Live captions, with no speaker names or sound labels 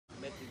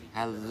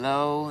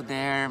Hello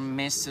there,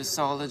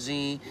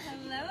 Missosology.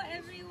 Hello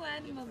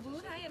everyone,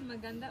 mabuhay and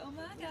maganda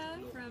umaga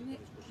from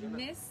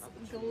Miss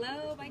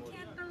Globe. I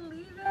can't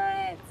believe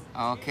it.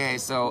 Okay,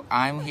 so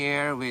I'm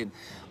here with,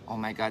 oh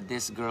my god,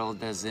 this girl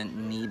doesn't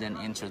need an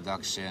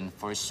introduction.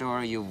 For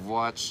sure, you've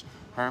watched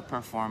her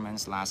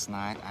performance last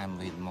night. I'm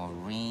with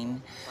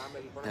Maureen,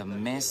 the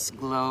Miss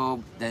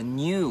Globe, the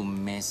new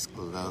Miss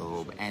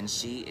Globe, and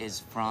she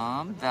is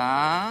from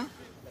the...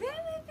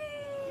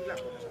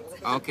 Philippines!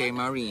 Okay,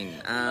 Maureen.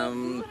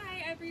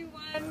 Hi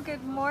everyone,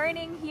 good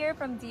morning here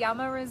from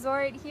Diama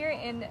Resort here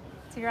in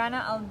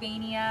Tirana,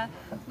 Albania.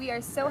 We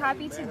are so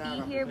happy to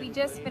be here. We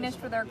just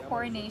finished with our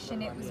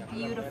coronation. It was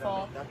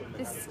beautiful.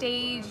 The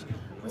stage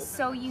was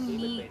so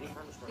unique.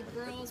 The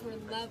girls were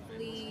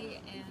lovely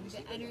and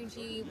the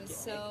energy was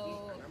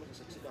so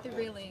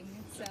thrilling.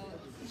 So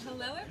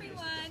hello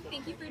everyone.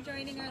 Thank you for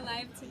joining our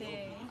live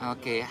today.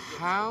 Okay,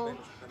 how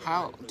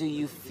do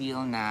you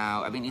feel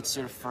now? I mean, it's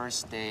your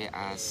first day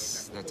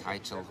as the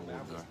title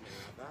holder.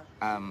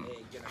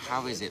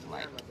 How is it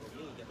like?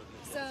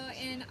 So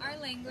in our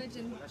language,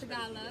 in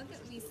Tagalog,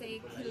 we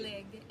say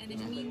kilig, and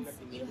it means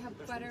you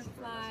have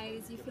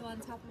butterflies, you feel on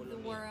top of the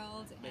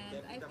world,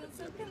 and I feel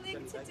so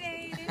kilig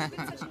today. There's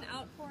been such an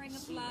outpouring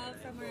of love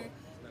from our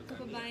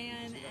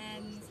kababayan,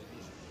 and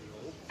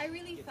I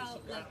really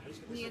felt like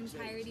the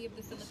entirety of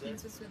the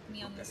Philippines was with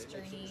me on this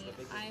journey.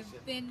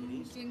 I've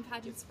been doing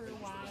pageants for a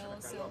while,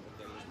 so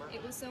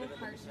it was so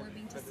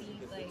heartwarming to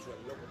see like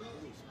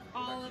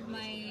all of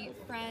my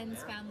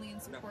friends, family,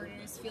 and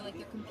supporters feel like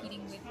they're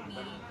competing with me,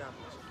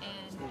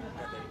 and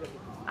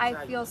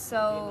I feel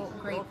so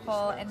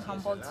grateful and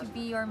humbled to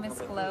be your Miss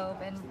Globe,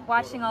 and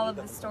watching all of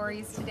the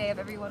stories today of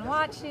everyone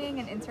watching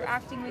and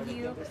interacting with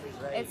you.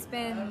 It's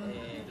been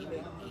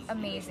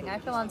amazing. I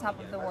feel on top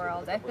of the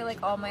world. I feel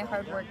like all my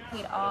hard work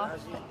paid off,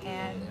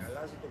 and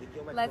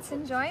let's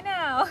enjoy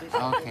now.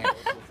 Okay.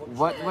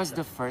 What was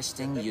the first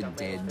thing you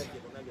did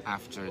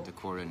after the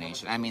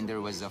coronation? I mean, there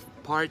was a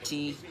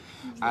party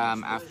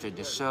after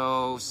the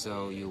show,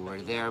 so you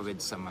were there with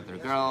some other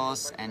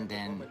girls, and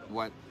then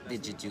what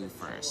did you do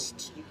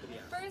first?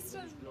 First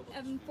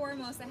and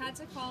foremost, I had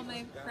to call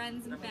my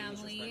friends and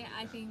family.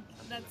 I think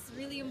that's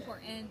really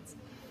important.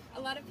 A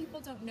lot of people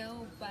don't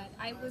know, but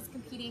I was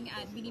competing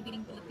at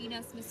Binibining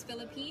Pilipinas Miss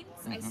Philippines.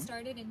 I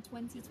started in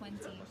 2020,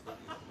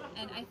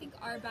 and I think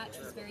our batch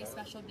was very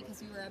special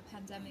because we were a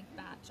pandemic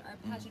batch. Our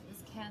pageant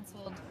was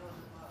canceled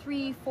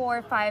 3,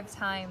 4, 5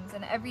 times,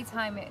 and every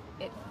time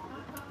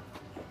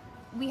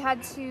we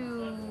had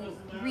to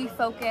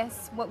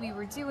refocus what we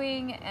were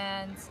doing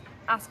and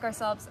ask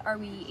ourselves, are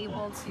we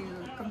able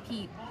to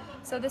compete?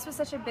 So this was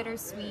such a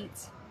bittersweet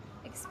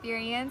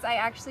experience. I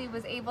actually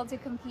was able to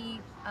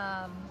compete.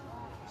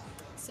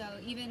 So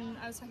even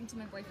I was talking to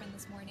my boyfriend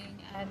this morning,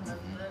 and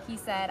he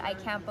said, I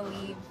can't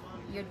believe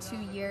your 2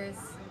 years,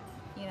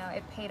 you know,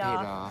 it paid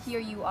off. Here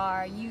you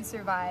are, you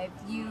survived,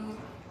 you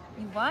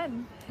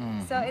won.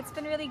 So it's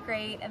been really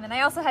great. And then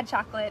I also had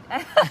chocolate.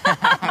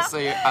 So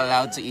you're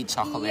allowed to eat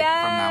chocolate from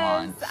now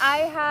on? Yes, I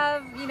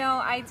have, you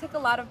know, I take a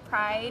lot of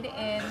pride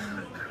in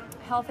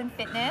health and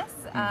fitness.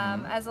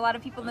 As a lot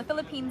of people in the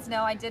Philippines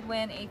know, I did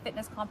win a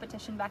fitness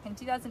competition back in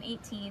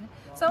 2018.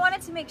 So I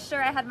wanted to make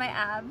sure I had my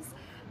abs.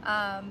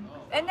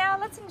 And now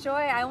let's enjoy.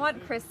 I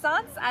want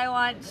croissants, I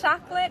want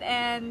chocolate,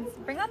 and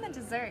bring on the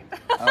dessert.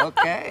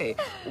 Okay.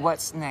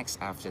 What's next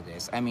after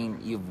this? I mean,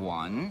 you've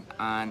won,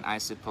 and I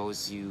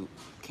suppose you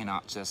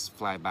cannot just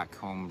fly back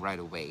home right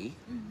away.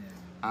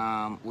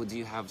 Would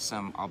you have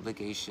some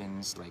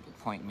obligations, like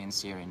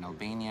appointments here in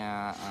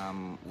Albania?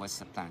 What's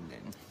the plan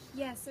then?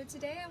 Yeah, so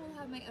today I will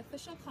have my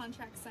official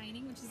contract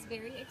signing, which is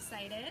very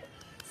excited.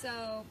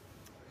 So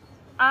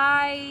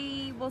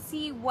I will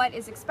see what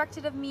is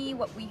expected of me,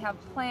 what we have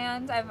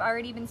planned. I've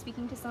already been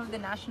speaking to some of the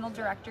national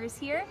directors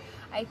here.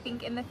 I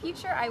think in the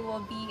future I will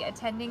be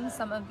attending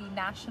some of the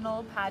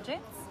national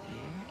pageants,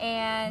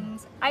 and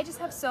I just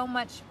have so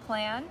much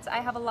planned. I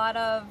have a lot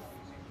of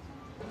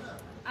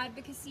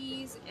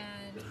advocacies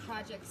and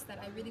projects that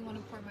I really want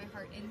to pour my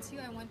heart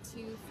into. I want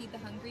to feed the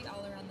hungry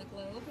all around the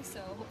globe, so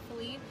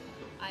hopefully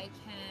I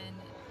can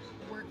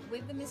work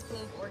with the Miss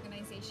Globe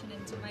organization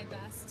and do my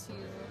best to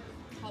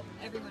help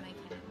everyone I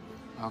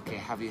can. Okay,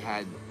 have you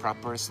had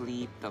proper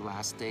sleep the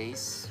last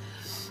days?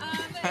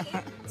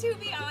 To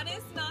be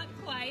honest, not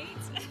quite.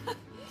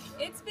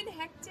 It's been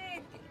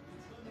hectic.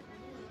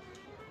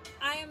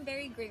 I am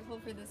very grateful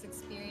for this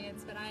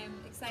experience, but I am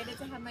excited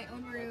to have my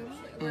own room.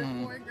 We're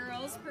 4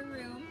 girls per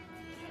room,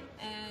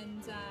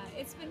 and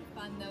it's been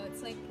fun though.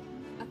 It's like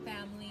a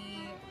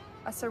family,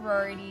 a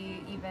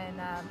sorority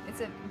even. It's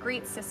a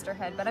great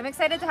sisterhood, but I'm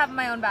excited to have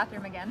my own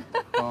bathroom again.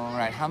 All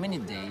right. How many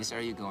days are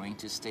you going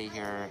to stay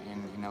here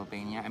in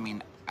Albania? I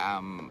mean,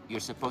 you're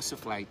supposed to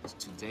fly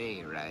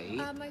today, right?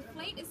 My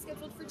flight is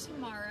scheduled for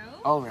tomorrow.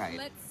 Oh, right.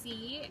 Let's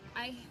see.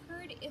 I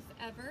heard if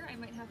ever, I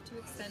might have to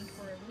extend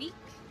for a week,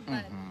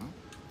 but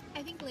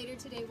I think later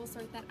today we'll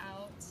sort that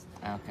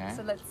out. Okay.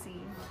 So let's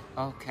see.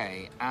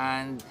 Okay.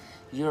 And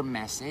your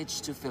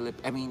message to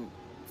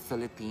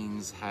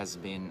Philippines has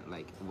been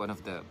like one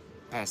of the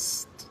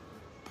best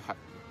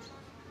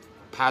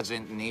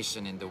pageant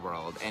nation in the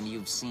world, and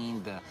you've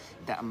seen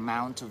the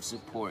amount of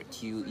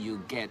support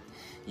you get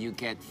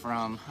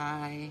from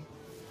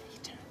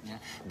yeah,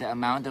 the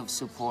amount of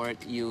support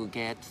you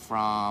get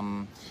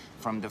from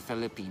the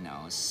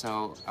Filipinos.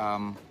 So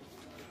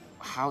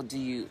how do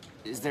you,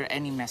 is there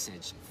any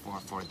message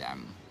for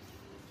them?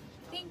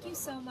 Thank you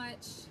so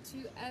much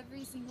to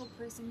every single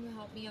person who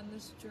helped me on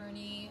this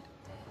journey.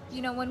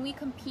 You know, when we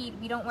compete,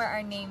 we don't wear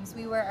our names,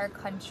 we wear our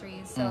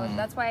countries. So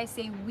that's why I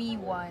say we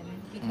won,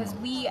 because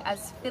we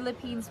as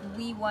Philippines,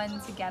 we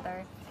won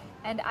together.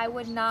 And I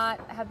would not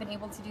have been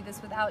able to do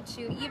this without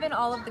you. Even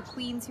all of the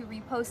queens who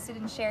reposted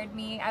and shared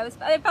me. I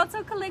felt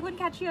so kilig when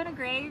Catriona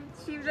Gray,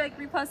 she like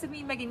reposted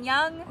me, Megan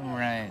Young.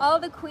 Right. All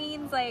the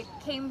queens like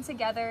came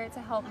together to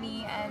help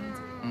me,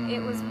 and it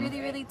was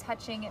really, really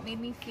touching. It made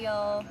me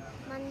feel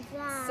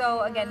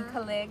so, again,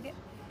 kilig.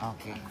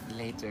 Okay,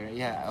 later.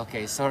 Yeah,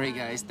 okay. Sorry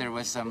guys, there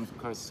was some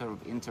sort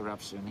of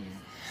interruption here.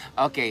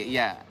 Okay,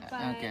 yeah.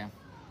 But Okay.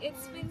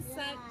 it's been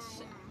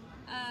such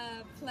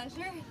a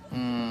pleasure.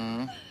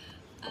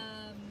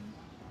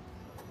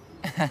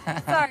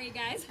 Sorry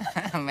guys.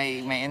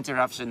 may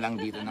interruption lang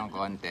dito ng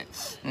konti.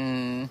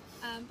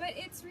 But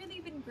it's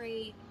really been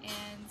great,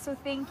 and so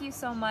thank you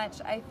so much.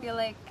 I feel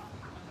like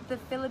the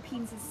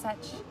Philippines is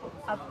such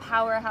a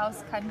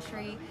powerhouse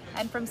country,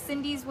 and from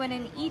Cindy's win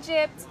in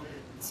Egypt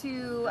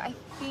to, I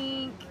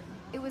think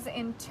it was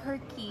in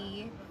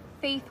Turkey,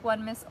 Faith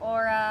won Miss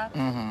Aura.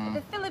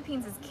 The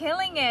Philippines is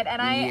killing it, and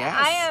Yes.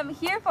 I am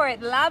here for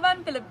it.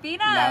 Laban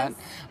Pilipinas!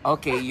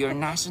 Okay, your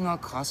national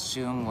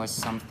costume was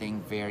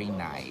something very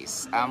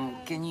nice.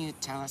 Can you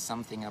tell us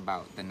something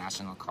about the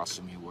national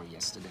costume you wore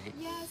yesterday?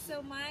 Yeah,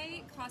 so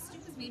my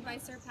costume was made by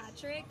Sir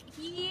Patrick.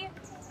 He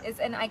is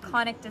an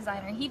iconic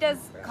designer. He does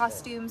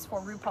costumes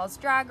for RuPaul's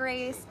Drag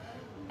Race.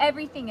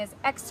 Everything is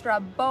extra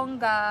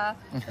bonga,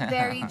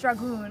 very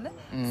dragoon.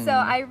 So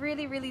I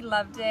really, really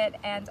loved it,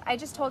 and I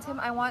just told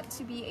him I want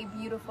to be a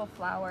beautiful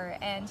flower,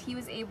 and he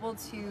was able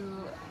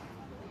to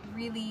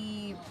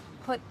really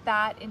put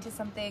that into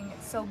something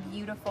so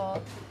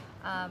beautiful.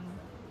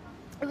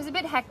 It was a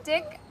bit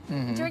hectic.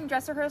 During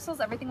dress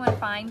rehearsals, everything went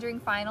fine. During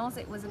finals,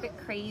 it was a bit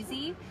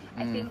crazy.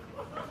 I think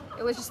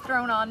it was just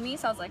thrown on me,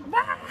 so I was like,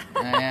 bah!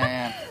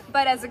 Yeah.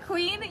 But as a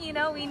queen, you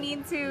know, we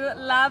need to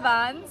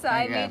laban, so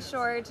I Okay. made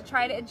sure to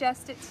try to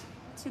adjust it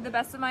to the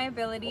best of my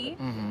ability.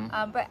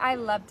 But I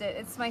loved it.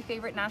 It's my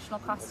favorite national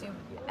costume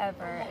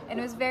ever, and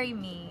it was very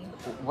me.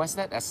 Was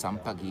that a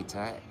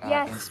sampaguita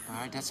Yes.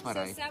 inspired? That's what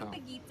So I thought.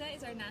 Sampaguita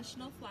is our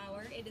national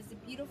flower. It is a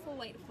beautiful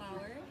white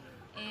flower,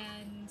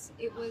 and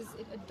it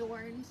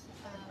adorned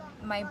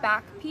my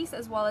back piece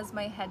as well as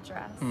my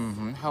headdress.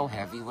 How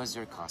heavy was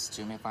your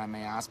costume, if I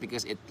may ask?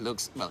 Because it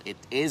looks, well, it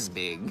is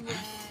big. Yes.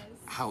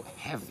 How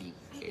heavy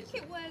I think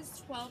it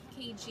was 12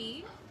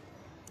 kg.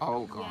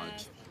 Oh God.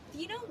 Yes.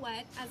 You know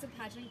what? As a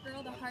pageant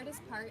girl, the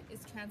hardest part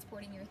is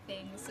transporting your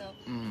things. So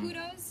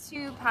kudos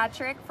to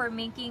Patrick for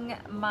making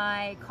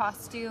my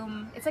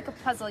costume. It's like a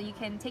puzzle. You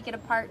can take it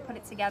apart, put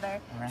it together.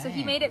 So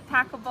he Right. made it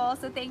packable.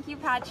 So thank you,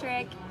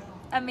 Patrick.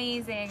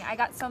 Amazing. I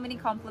got so many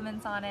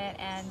compliments on it,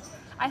 and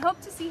I hope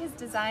to see his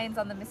designs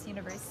on the Miss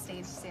Universe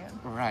stage soon.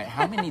 Right.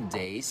 How many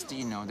days do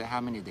you know that?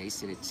 How many days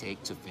did it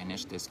take to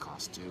finish this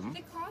costume?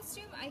 The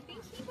costume, I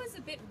think he was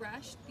a bit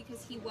rushed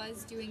because he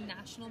was doing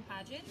national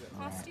pageant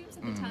costumes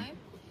at the time.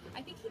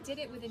 I think he did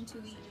it within 2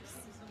 weeks.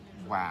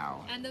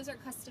 Wow. And those are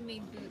custom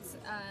made boots.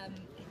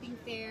 I think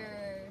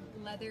they're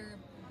leather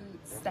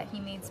boots that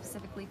he made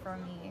specifically for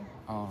me.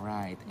 All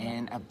right.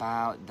 And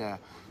about the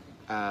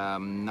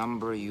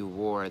number you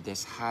wore,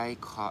 this high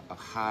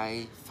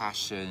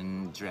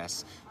fashion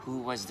dress. Who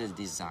was the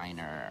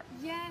designer?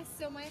 Yes,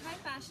 so my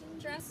high fashion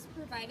dress was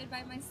provided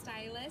by my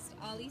stylist,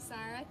 Ollie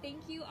Sara.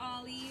 Thank you,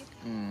 Ollie.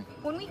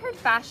 When we heard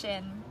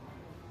fashion,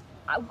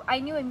 I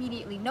knew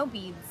immediately, no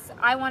beads.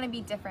 I want to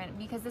be different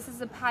because this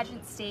is a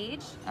pageant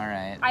stage. All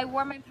right. I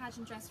wore my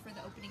pageant dress for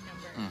the opening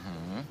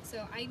number.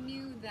 So I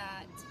knew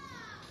that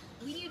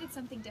we needed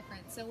something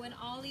different. So when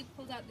Ollie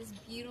pulled out this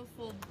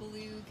beautiful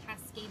blue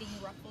cascading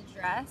ruffle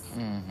dress,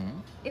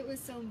 it was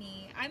so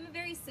me. I'm a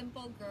very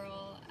simple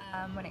girl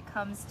when it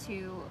comes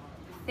to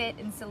fit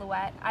and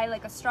silhouette. I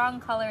like a strong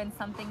color and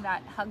something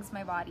that hugs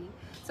my body.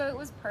 So it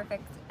was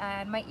perfect.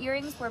 And my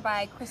earrings were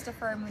by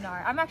Christopher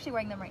Munar. I'm actually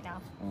wearing them right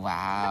now.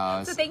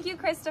 Wow. So thank you,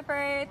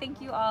 Christopher.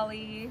 Thank you,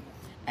 Ollie.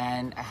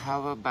 And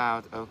how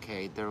about,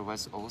 okay, there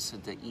was also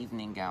the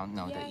evening gown,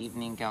 the Yes.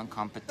 evening gown By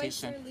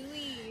competition. Sir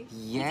Louis.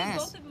 Yes. He did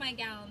both of my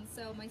gowns,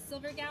 so my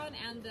silver gown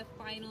and the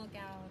final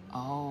gown.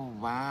 Oh,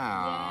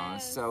 wow.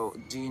 Yes. So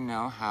do you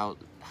know how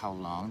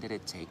long did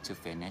it take to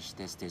finish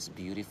this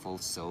beautiful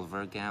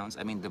silver gowns?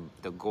 I mean,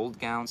 the gold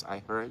gowns,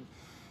 I heard,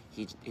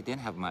 he didn't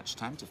have much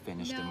time to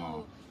finish them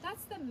all. No,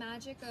 that's the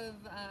magic of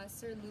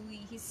Sir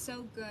Louis. He's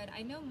so good.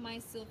 I know my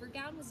silver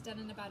gown was done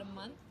in about a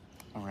month.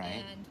 All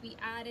right. And we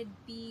added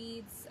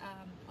beads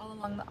all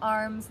along the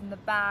arms and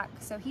the back.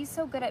 So he's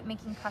so good at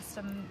making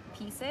custom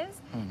pieces,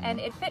 and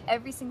it fit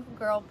every single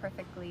girl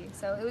perfectly.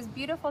 So it was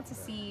beautiful to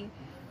see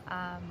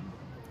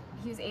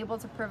he was able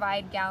to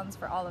provide gowns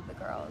for all of the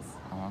girls.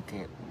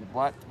 Okay,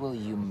 what will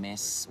you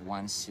miss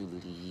once you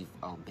leave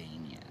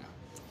Albania?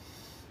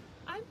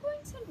 I'm going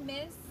to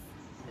miss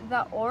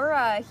the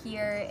aura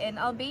here in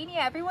Albania.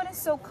 Everyone is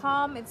so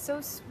calm, it's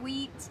so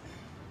sweet.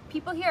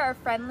 People here are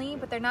friendly,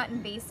 but they're not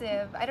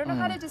invasive. I don't know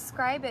how to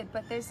describe it,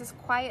 but there's this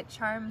quiet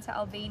charm to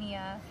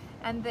Albania,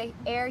 and the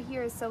air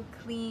here is so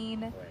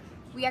clean.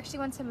 We actually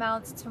went to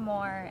Mount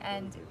Timor,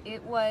 and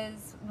it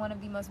was one of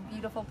the most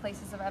beautiful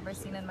places I've ever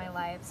seen in my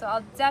life. So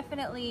I'll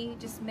definitely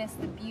just miss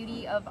the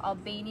beauty of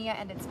Albania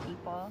and its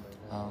people.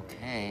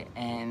 Okay,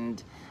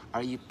 and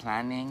are you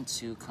planning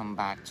to come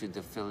back to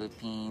the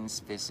Philippines,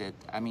 visit?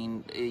 I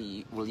mean,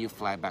 will you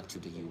fly back to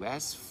the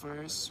US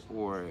first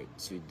or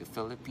to the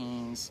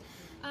Philippines?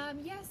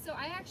 Yes, so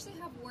I actually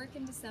have work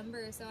in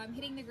December, so I'm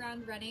hitting the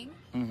ground running.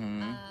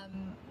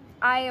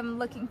 I am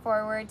looking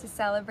forward to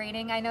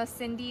celebrating. I know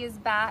Cindy is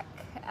back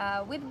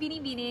with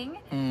Beanie Beating,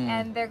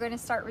 and they're going to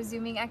start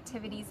resuming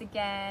activities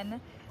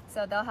again.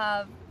 So they'll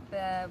have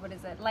the,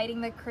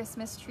 lighting the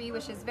Christmas tree,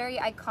 which is very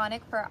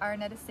iconic for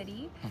Araneta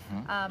City.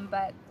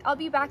 But I'll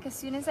be back as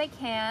soon as I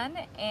can,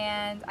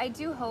 and I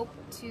do hope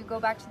to go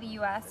back to the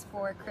US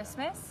for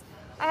Christmas.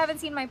 I haven't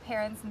seen my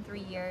parents in 3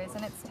 years,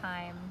 and it's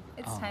time.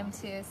 It's time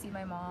to see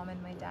my mom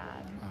and my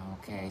dad.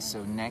 Okay,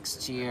 so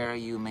next year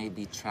you may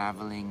be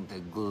traveling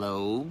the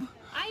globe.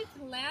 I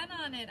plan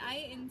on it.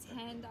 I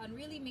intend on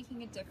really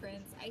making a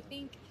difference. I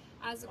think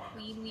as a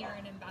queen, we are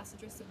an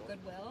ambassadress of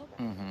goodwill,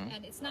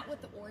 and it's not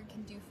what the org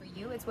can do for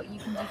you, it's what you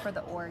can do for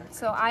the org.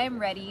 So I am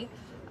ready.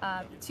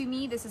 To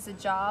me, this is a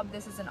job,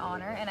 this is an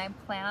honor, and I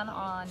plan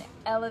on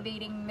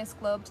elevating Miss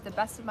Globe to the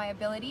best of my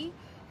ability,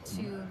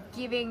 to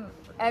giving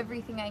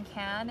everything I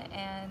can,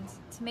 and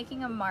to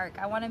making a mark.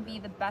 I want to be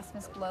the best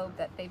Miss Globe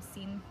that they've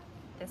seen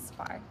this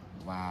far.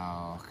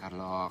 Wow,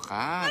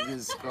 kaloka,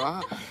 Diyos ko.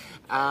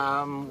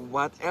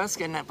 What else?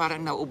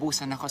 Parang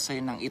nauubusan ako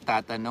sa'yo ng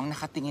itatanong.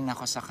 Nakatingin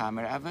ako sa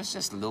camera. I was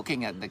just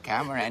looking at the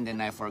camera and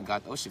then I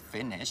forgot, oh, she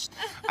finished.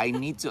 I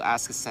need to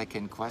ask a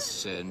second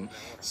question.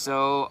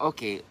 So,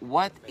 okay,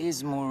 what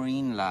is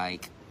Maureen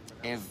like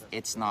if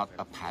it's not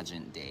a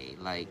pageant day?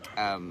 Like,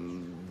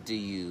 do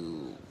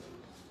you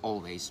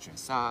always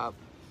dress up,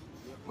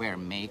 wear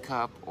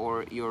makeup,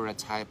 or you're a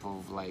type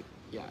of like,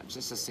 yeah,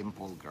 just a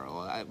simple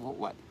girl?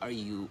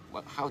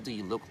 How do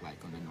you look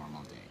like on a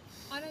normal day?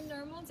 On a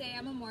normal day,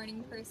 I'm a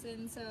morning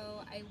person,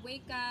 so I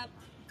wake up,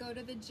 go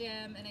to the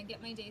gym, and I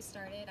get my day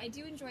started. I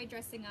do enjoy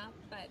dressing up,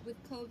 but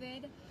with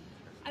COVID,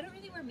 I don't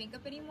really wear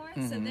makeup anymore,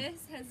 so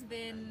this has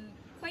been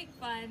quite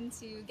fun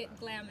to get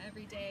glam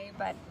every day.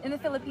 But in the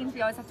Philippines,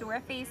 we always have to wear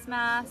a face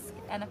mask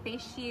and a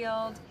face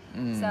shield.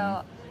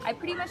 So I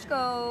pretty much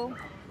go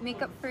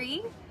makeup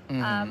free,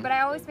 but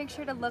I always make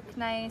sure to look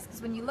nice,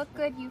 because when you look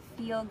good, you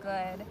feel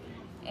good.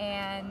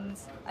 And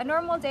a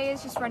normal day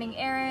is just running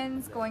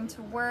errands, going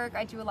to work.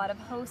 I do a lot of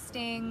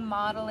hosting,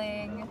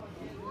 modeling,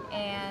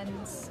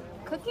 and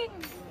cooking.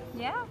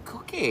 Yeah.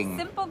 Cooking?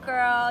 Simple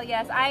girl,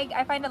 yes.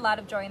 I find a lot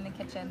of joy in the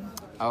kitchen.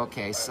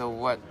 Okay, so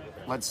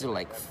what's your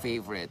like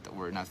favorite,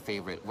 or not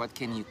favorite, what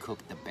can you cook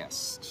the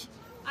best?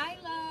 I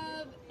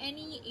love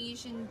any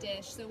Asian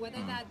dish, so whether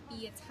that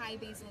be a Thai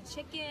basil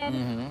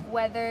chicken,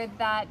 Whether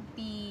that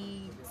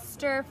be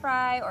stir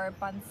fry or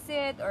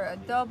pancit or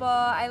adobo.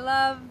 I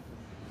love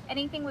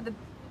anything with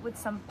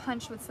some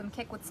punch, with some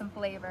kick, with some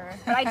flavor.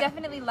 But I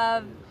definitely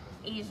love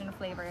Asian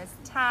flavors.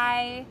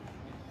 Thai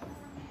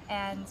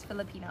and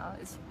Filipino.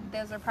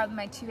 Those are probably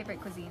my two favorite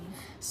cuisines.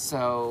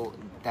 So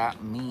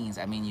that means,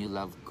 I mean, you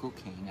love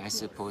cooking. I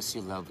suppose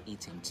you love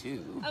eating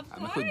too. Of I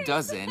mean, who course.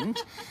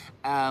 doesn't?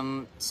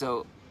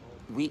 So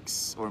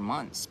weeks or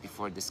months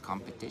before this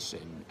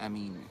competition, I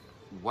mean,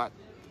 what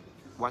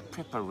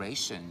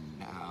preparation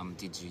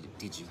did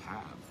you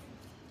have?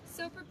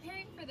 So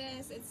preparing for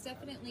this, it's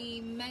definitely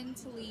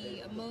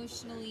mentally,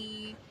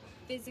 emotionally,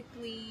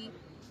 physically,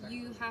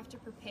 you have to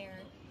prepare.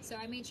 So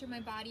I made sure my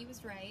body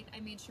was right. I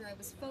made sure I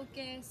was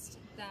focused.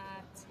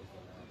 That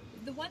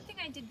the one thing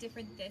I did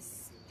different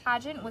this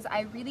Pageant was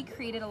I really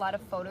created a lot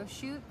of photo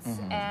shoots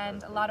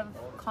and a lot of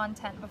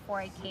content before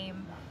I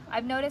came.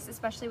 I've noticed,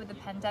 especially with the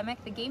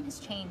pandemic, the game has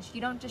changed.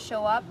 You don't just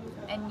show up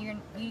and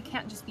you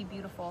can't just be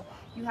beautiful.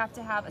 You have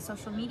to have a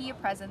social media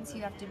presence,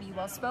 you have to be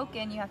well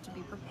spoken, you have to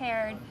be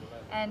prepared,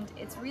 and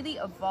it's really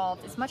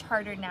evolved. It's much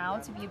harder now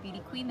to be a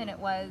beauty queen than it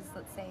was,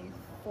 let's say,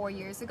 4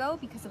 years ago,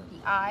 because of the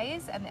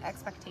eyes and the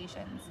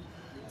expectations.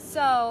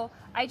 So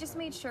I just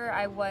made sure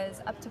I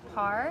was up to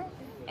par.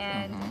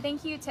 And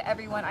thank you to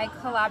everyone. I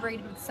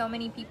collaborated with so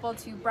many people,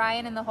 to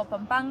Brian and the whole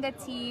Pampanga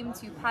team,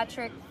 to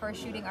Patrick for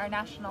shooting our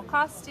national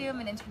costume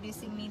and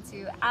introducing me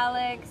to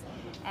Alex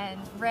and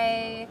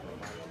Ray.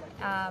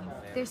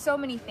 There's so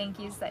many thank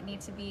yous that need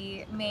to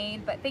be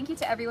made, but thank you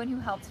to everyone who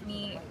helped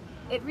me.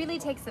 It really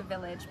takes a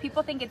village.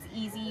 People think it's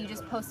easy, you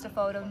just post a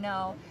photo.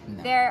 No.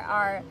 There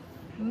are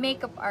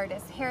makeup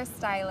artists,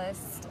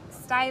 hairstylists,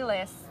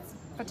 stylists,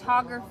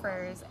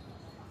 photographers,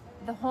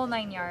 the whole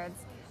 9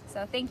 yards.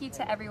 So thank you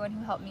to everyone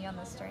who helped me on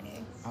this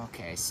journey.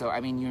 Okay, so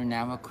I mean, you're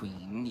now a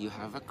queen, you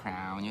have a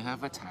crown, you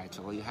have a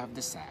title, you have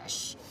the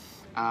sash.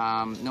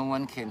 No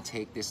one can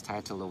take this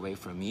title away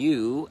from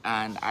you,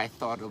 and I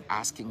thought of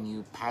asking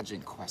you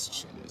pageant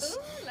questions.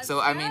 Ooh, let's So,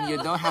 I mean, you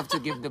go. don't have to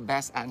give the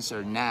best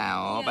answer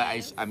now, but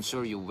Yes. I'm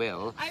sure you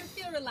will. I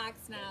feel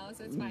relaxed now,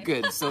 so it's fine.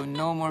 Good, so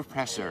no more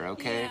pressure,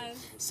 okay?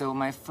 Yes. So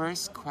my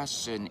first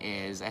question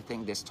is, I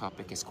think this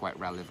topic is quite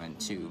relevant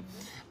too.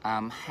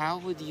 How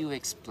would you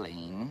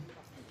explain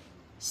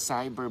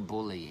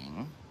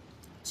cyberbullying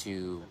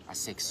to a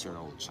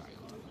 6-year-old child?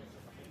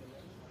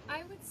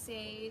 I would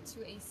say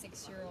to a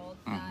 6-year-old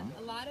that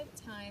a lot of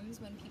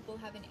times when people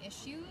have an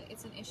issue,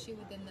 it's an issue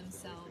within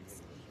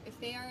themselves. If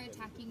they are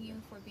attacking you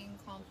for being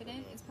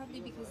confident, it's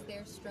probably because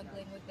they're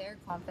struggling with their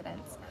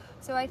confidence.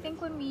 So I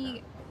think when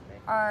we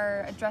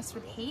are addressed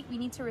with hate, we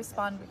need to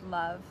respond with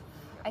love.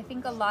 I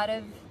think a lot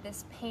of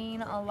this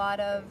pain, a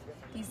lot of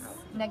these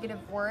negative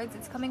words,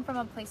 it's coming from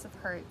a place of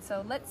hurt.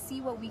 So let's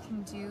see what we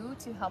can do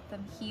to help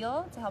them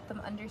heal, to help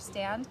them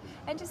understand,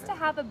 and just to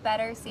have a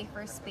better,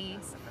 safer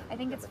space. I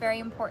think it's very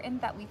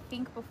important that we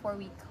think before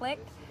we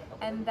click,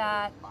 and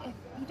that if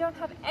you don't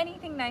have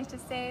anything nice to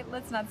say,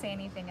 let's not say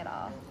anything at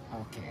all.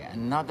 Okay,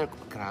 another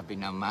grabe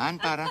naman.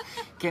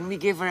 Can we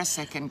give her a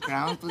second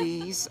crown,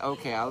 please?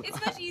 Okay,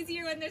 It's much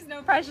easier when there's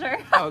no Pressure.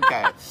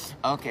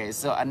 Okay,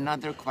 so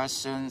another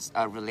questions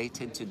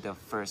related to the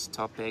first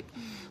topic.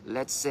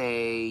 Let's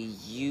say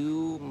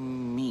you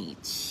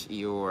meet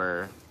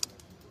your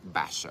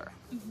basher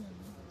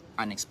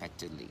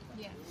unexpectedly,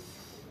 Yeah.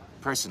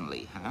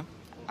 personally, huh?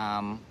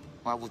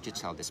 What would you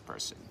tell this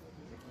person?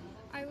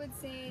 I would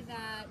say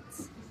that,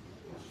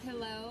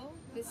 hello,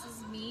 this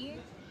is me,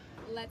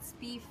 let's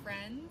be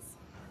friends.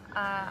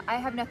 I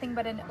have nothing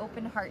but an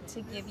open heart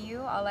to give you.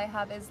 All I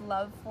have is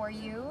love for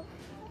you,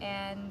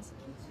 and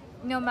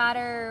no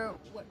matter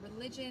What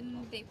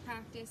religion they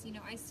practice,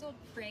 I still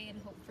pray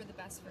and hope for the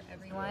best for one,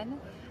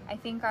 everyone. I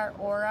think our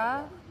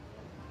aura,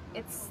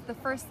 it's the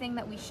first thing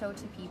that we show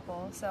to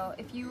people. So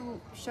if you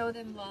show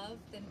them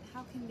Love, then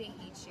how can they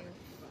hate you?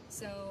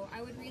 So I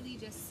would really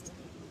just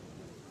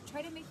try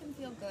to make them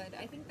feel good.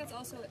 I think that's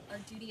also our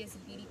duty as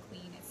a beauty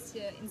queen. It's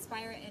to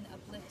inspire and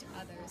uplift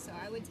others. So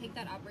I would take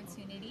that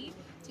opportunity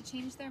to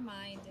change their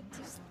mind and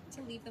just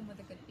to leave them with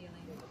a good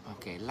feeling.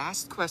 Okay,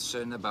 last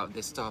question about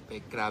this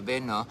topic.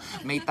 Grabe, no?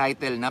 May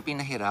title na,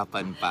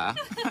 pinahirapan pa.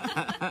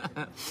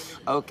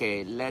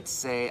 Okay, let's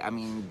say, I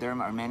mean, there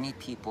are many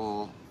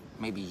people,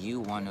 maybe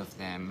you, one of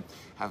them,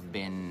 have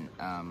been,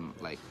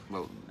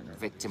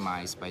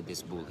 victimized by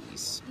these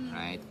bullies,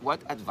 right?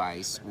 What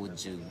advice would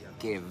you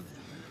give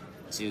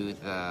to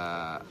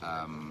the,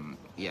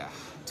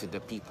 to the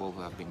people who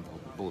have been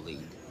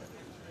bullied?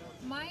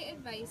 My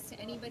advice to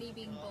anybody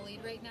being bullied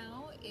right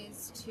now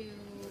is to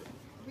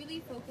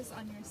really focus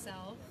on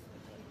yourself.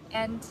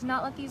 and to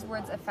not let these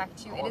words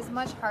affect you. It is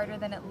much harder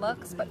than it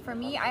looks, but for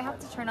me, I have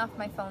to turn off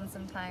my phone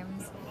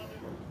sometimes.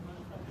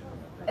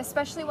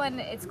 Especially when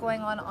it's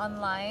going on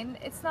online,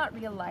 it's not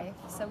real life.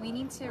 So we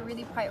need to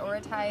really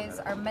prioritize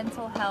our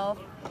mental health,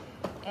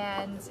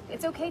 and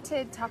it's okay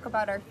to talk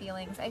about our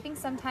feelings. I think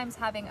sometimes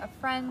having a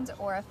friend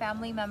or a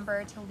family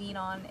member to lean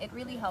on, it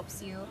really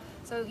helps you.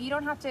 So you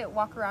don't have to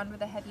walk around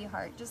with a heavy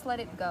heart, just let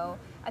it go.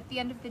 At the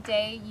end of the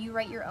day, you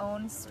write your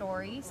own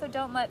story, so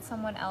don't let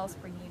someone else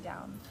bring you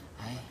down.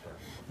 Ay,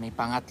 may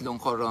pangatlong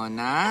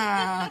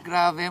corona.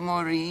 Grabe,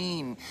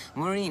 Maureen.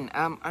 Maureen,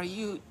 are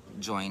you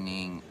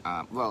joining,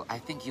 well, I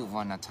think you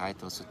won a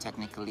title, so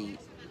technically,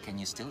 can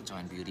you still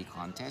join beauty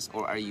contest,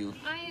 or are you?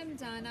 I am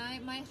done.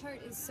 My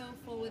heart is so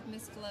full with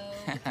Miss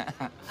Globe.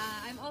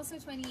 I'm also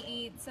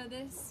 28, so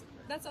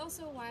that's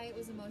also why it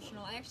was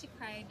emotional. I actually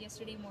cried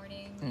yesterday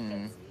morning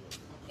because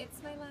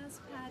it's my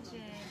last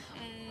pageant,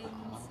 and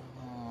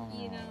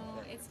you know,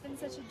 it's been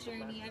such a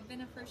journey. I've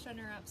been a first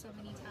runner-up so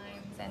many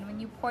times, And when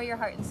you pour your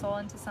heart and soul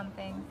into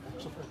something,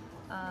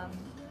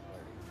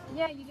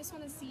 yeah, you just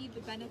want to see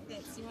the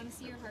benefits. You want to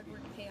see your hard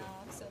work pay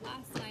off. So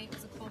last night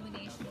was a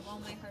culmination of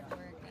all my hard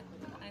work, and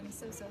I'm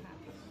so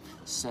happy.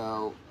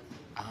 So,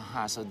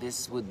 so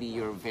this would be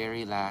your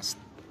very last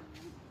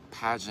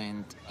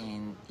pageant,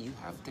 and you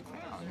have the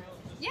crown.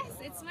 Yes,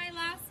 it's my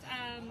last.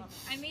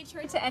 I made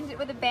sure to end it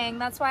with a bang,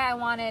 that's why I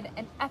wanted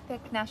an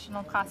epic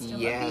national costume,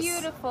 Yes. a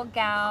beautiful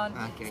gown,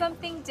 Okay.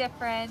 something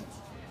different,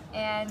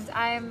 and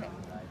I'm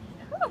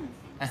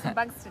some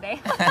bugs today.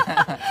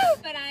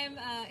 but I'm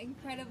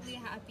incredibly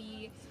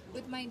happy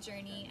with my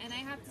journey, and I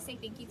have to say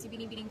thank you to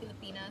Binibining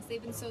Pilipinas.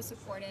 They've been so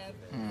supportive.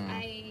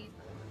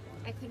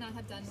 I could not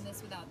have done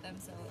this without them,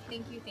 so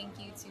thank you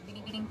to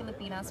Binibining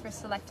Filipinas for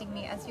selecting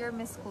me as your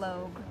Miss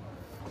Globe.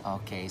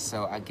 Okay,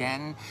 so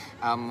again,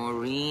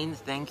 Maureen,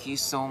 thank you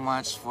so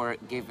much for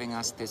giving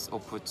us this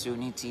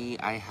opportunity.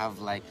 I have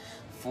like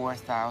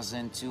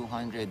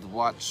 4,200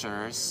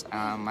 watchers.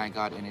 My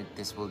God, and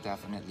this will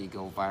definitely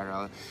go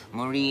viral.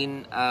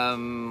 Maureen,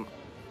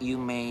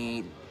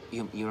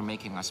 you're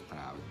making us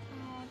proud.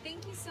 Oh,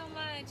 thank you so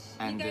much.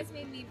 And you guys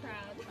made me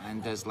proud.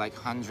 And there's like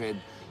 100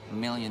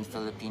 million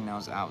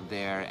Filipinos out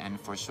there, and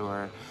for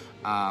sure,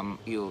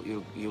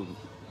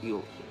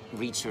 you'll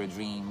reach your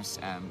dreams.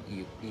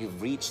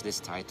 You've reached this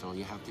title.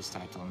 You have this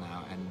title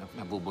now, and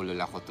nabubulol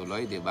ako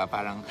tuloy, di ba?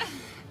 Parang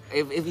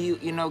if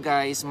you know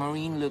guys,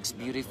 Maureen looks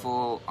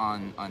beautiful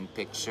on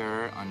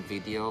picture, on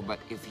video, but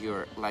if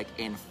you're like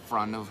in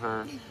front of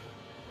her,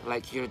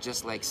 like you're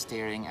just like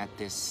staring at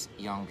this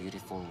young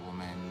beautiful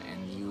woman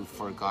and you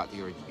forgot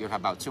you're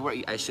about to work.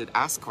 I should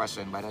ask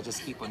question, but I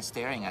just keep on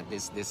staring at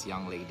this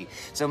young lady.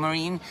 So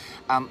Maureen,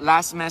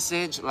 last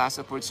message, last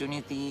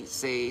opportunity,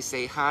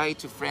 say hi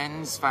to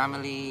friends,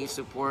 family,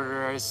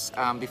 supporters,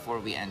 before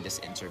we end this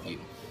interview.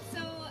 So,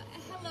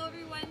 hello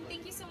everyone.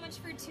 Thank you so much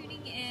for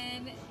tuning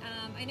in.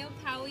 I know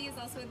Paui is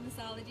also with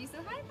Missosology, so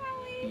hi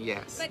Paui!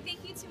 Yes. But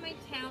thank you to my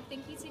camp,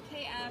 thank you to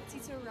KF,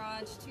 Tito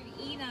Raj, to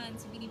Inan,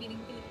 to Binibining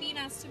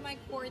Pilipinas, to my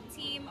core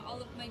team, all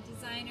of my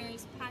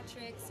designers,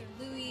 Patrick, Sir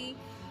Louis.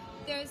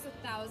 There's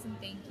 1,000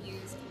 thank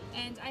yous.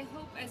 And I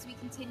hope as we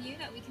continue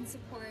that we can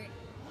support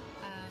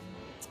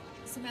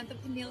Samantha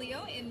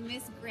Panilio in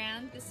Miss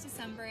Grand this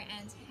December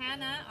and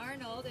Hannah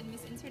Arnold in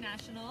Miss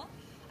International.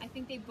 I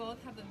think they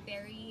both have a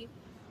very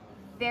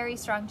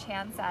strong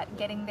chance at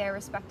getting their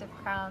respective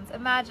crowns.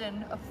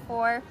 Imagine a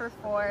 4 for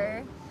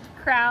 4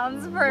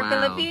 crowns for Wow.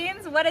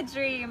 Philippines. What a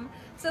dream.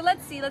 So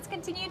let's see, let's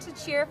continue to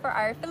cheer for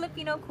our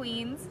Filipino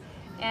queens.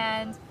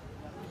 And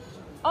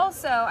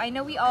also, I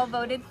know we all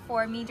voted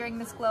for me during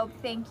Miss Globe.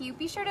 Thank you.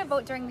 Be sure to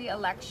vote during the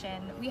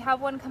election. We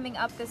have one coming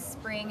up this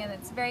spring and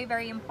it's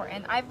very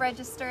important. I've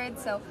registered,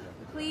 so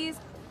please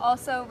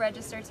also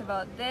register to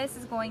vote. This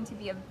is going to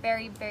be a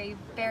very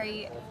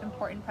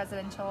important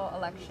presidential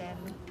election.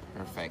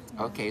 Perfect.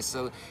 Okay,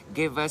 so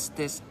give us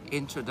this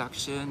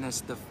introduction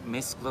as the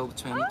Miss Globe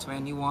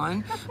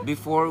 2021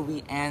 before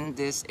we end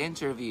this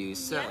interview.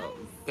 So, Yes.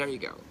 there you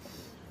go.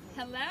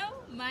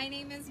 Hello, my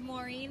name is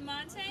Maureen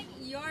Montagne,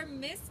 your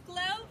Miss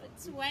Globe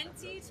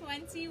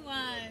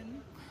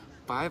 2021.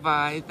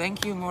 Bye-bye.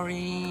 Thank you,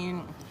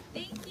 Maureen.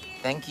 Thank you.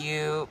 Thank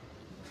you.